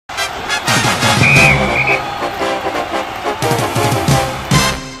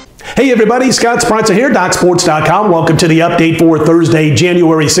Hey everybody, Scott Spreitzer here, DocSports.com. Welcome to the update for Thursday,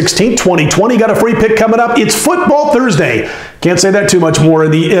 January 16th, 2020. Got a free pick coming up. It's Football Thursday. Can't say that too much more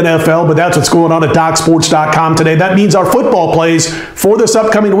in the NFL, but that's what's going on at DocSports.com today. That means our football plays for this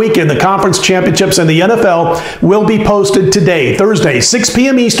upcoming weekend, the conference championships and the NFL, will be posted today, Thursday, 6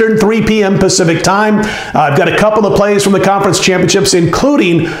 p.m. Eastern, 3 p.m. Pacific time. I've got a couple of plays from the conference championships,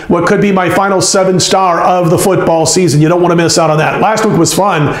 including what could be my final 7-star of the football season. You don't want to miss out on that. Last week was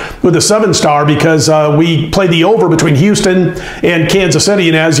fun with the 7-star because we played the over between Houston and Kansas City,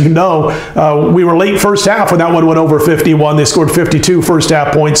 and as you know, we were late first half when that one went over 51. They scored 52 first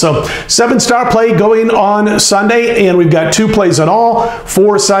half points. So 7-star play going on Sunday, and we've got 2 plays in all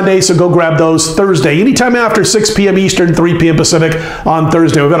for Sunday, so go grab those Thursday. Anytime after 6 p.m. Eastern, 3 p.m. Pacific on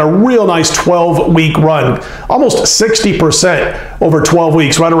Thursday. We've got a real nice 12-week run, almost 60% over 12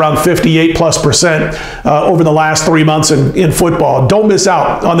 weeks, right around 58+% over the last 3 months in football. Don't miss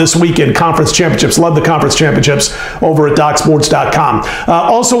out on this weekend conference championships. Love the conference championships over at DocSports.com.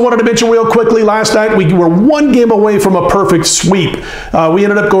 Also wanted to mention real quickly, last night we were 1 game away from a perfect sweep. We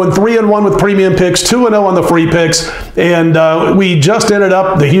ended up going 3-1 with premium picks, 2-0 on the free picks, and we just ended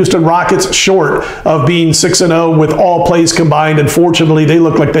up, the Houston Rockets, short of being 6-0 with all plays combined. Unfortunately, they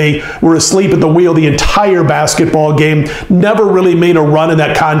looked like they were asleep at the wheel the entire basketball game. Never really made a run in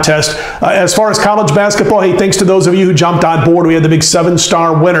that contest. As far as college basketball, hey, thanks to those of you who jumped on board. We had the big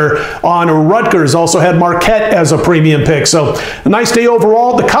 7-star winner on Rutgers. Also had Marquette as a premium pick. So a nice day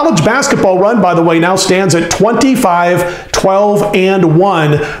overall. The college basketball run, by the way, now stands at 25, 12, and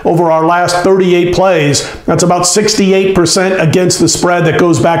 1 over our last 38 plays. That's about 68% against the spread. That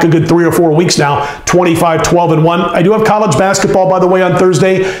goes back a good 3 or 4 weeks now. 25, 12, and 1. I do have college basketball, by the way, on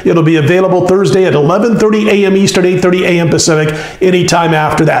Thursday. It'll be available Thursday at 11:30 a.m. Eastern, 8:30 a.m. Pacific, anytime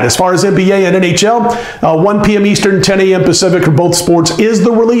after that. As far as NBA and NHL, 1 p.m. Eastern, 10 a.m. Pacific for both sports is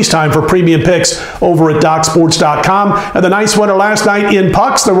the release time for premium picks over at DocSports.com. And the nice winner last night in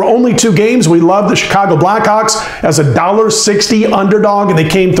pucks, there were only 2 games. We love the Chicago Blackhawks as a $1.60 underdog, and they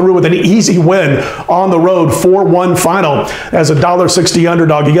came through with an easy win on the road, 4-1 final as a $1.60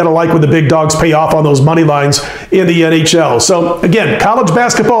 underdog. You got to like when the big dogs pay off on those money lines in the NHL. So again, college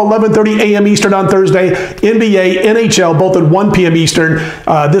basketball, 11:30 a.m. Eastern on Thursday, NBA, NHL, both at 1 p.m. Eastern.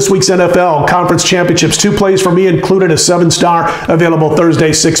 This week's NFL Conference Championships, 2 plays for me included, a 7-star available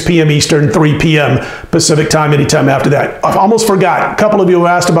Thursday, 6 p.m. Eastern, 3 p.m. Pacific time, anytime after that. I almost forgot. A couple of you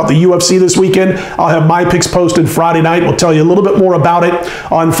asked about the UFC this weekend. I'll have my picks posted Friday night. We'll tell you a little bit more about it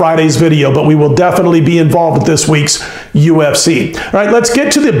on Friday's video, but we will definitely be involved with this week's UFC. All right, let's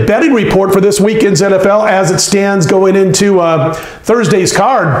get to the betting report for this weekend's NFL as it stands going into Thursday's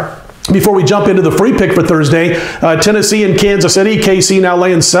card. Before we jump into the free pick for Thursday, Tennessee and Kansas City. KC now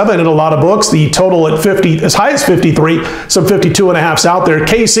laying 7 in a lot of books. The total at 50, as high as 53, some 52.5s out there.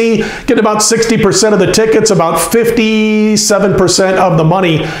 KC getting about 60% of the tickets, about 57% of the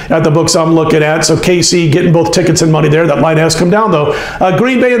money at the books I'm looking at. So KC getting both tickets and money there. That line has come down though.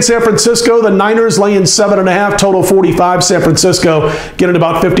 Green Bay and San Francisco, the Niners laying 7.5, total 45. San Francisco getting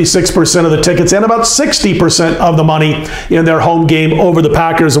about 56% of the tickets and about 60% of the money in their home game over the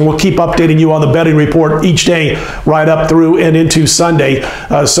Packers. And we'll keep updating you on the betting report each day right up through and into Sunday,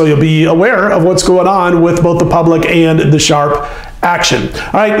 so you'll be aware of what's going on with both the public and the sharp action.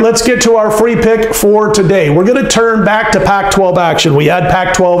 All right, let's get to our free pick for today. We're going to turn back to Pac-12 action. We had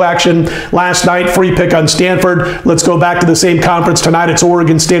Pac-12 action last night, free pick on Stanford. Let's go back to the same conference tonight. It's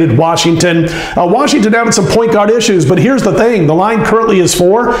Oregon State at Washington. Washington having some point guard issues, but here's the thing. The line currently is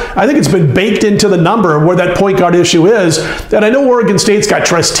 4. I think it's been baked into the number where that point guard issue is. And I know Oregon State's got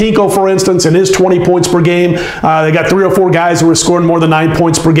Tres Tinkle, for instance, and his 20 points per game. They got 3 or 4 guys who are scoring more than 9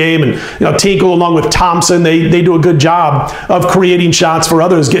 points per game. And Tinkle along with Thompson, they do a good job of creating shots for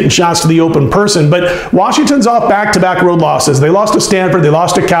others, getting shots to the open person. But Washington's off back-to-back road losses. They lost to Stanford. They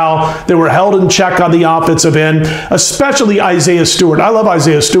lost to Cal. They were held in check on the offensive end, especially Isaiah Stewart. I love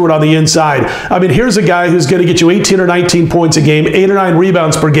Isaiah Stewart on the inside. I mean, here's a guy who's going to get you 18 or 19 points a game, 8 or 9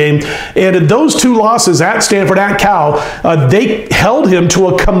 rebounds per game. And in those 2 losses at Stanford, at Cal, they held him to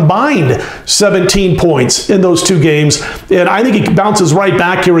a combined 17 points in those 2 games. And I think he bounces right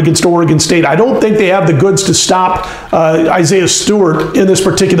back here against Oregon State. I don't think they have the goods to stop Isaiah Stewart in this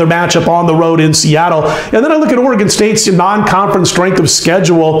particular matchup on the road in Seattle. And then I look at Oregon State's non-conference strength of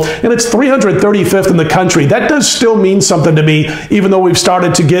schedule, and it's 335th in the country. That does still mean something to me, even though we've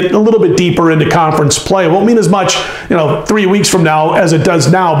started to get a little bit deeper into conference play. It won't mean as much, 3 weeks from now as it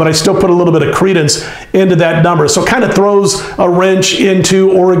does now, but I still put a little bit of credence into that number. So it kind of throws a wrench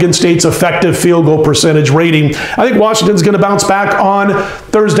into Oregon State's effective field goal percentage rating. I think Washington's going to bounce back on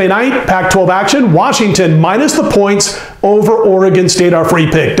Thursday night, Pac-12 action, Washington minus the points over Oregon State, our free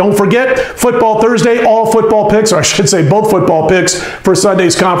pick. Don't forget, Football Thursday, all football picks, or I should say both football picks for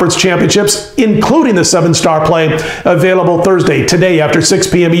Sunday's conference championships, including the 7-star play, available Thursday, today after 6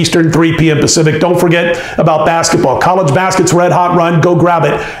 p.m. Eastern, 3 p.m. Pacific. Don't forget about basketball. College basket's red hot run. Go grab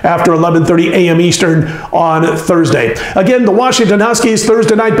it after 11:30 a.m. Eastern on Thursday. Again, the Washington Huskies,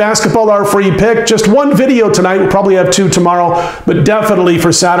 Thursday night basketball, our free pick. Just one video tonight. We'll probably have 2 tomorrow, but definitely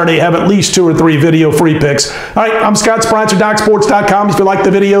for Saturday, have at least 2 or 3 video free picks. All right, I'm Scott Spreitzer, DocSports.com. If you like the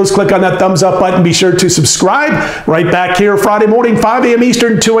videos, click on that thumbs up button. Be sure to subscribe. Right back here Friday morning, 5 a.m.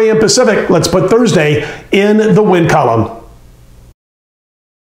 Eastern, 2 a.m. Pacific. Let's put Thursday in the win column.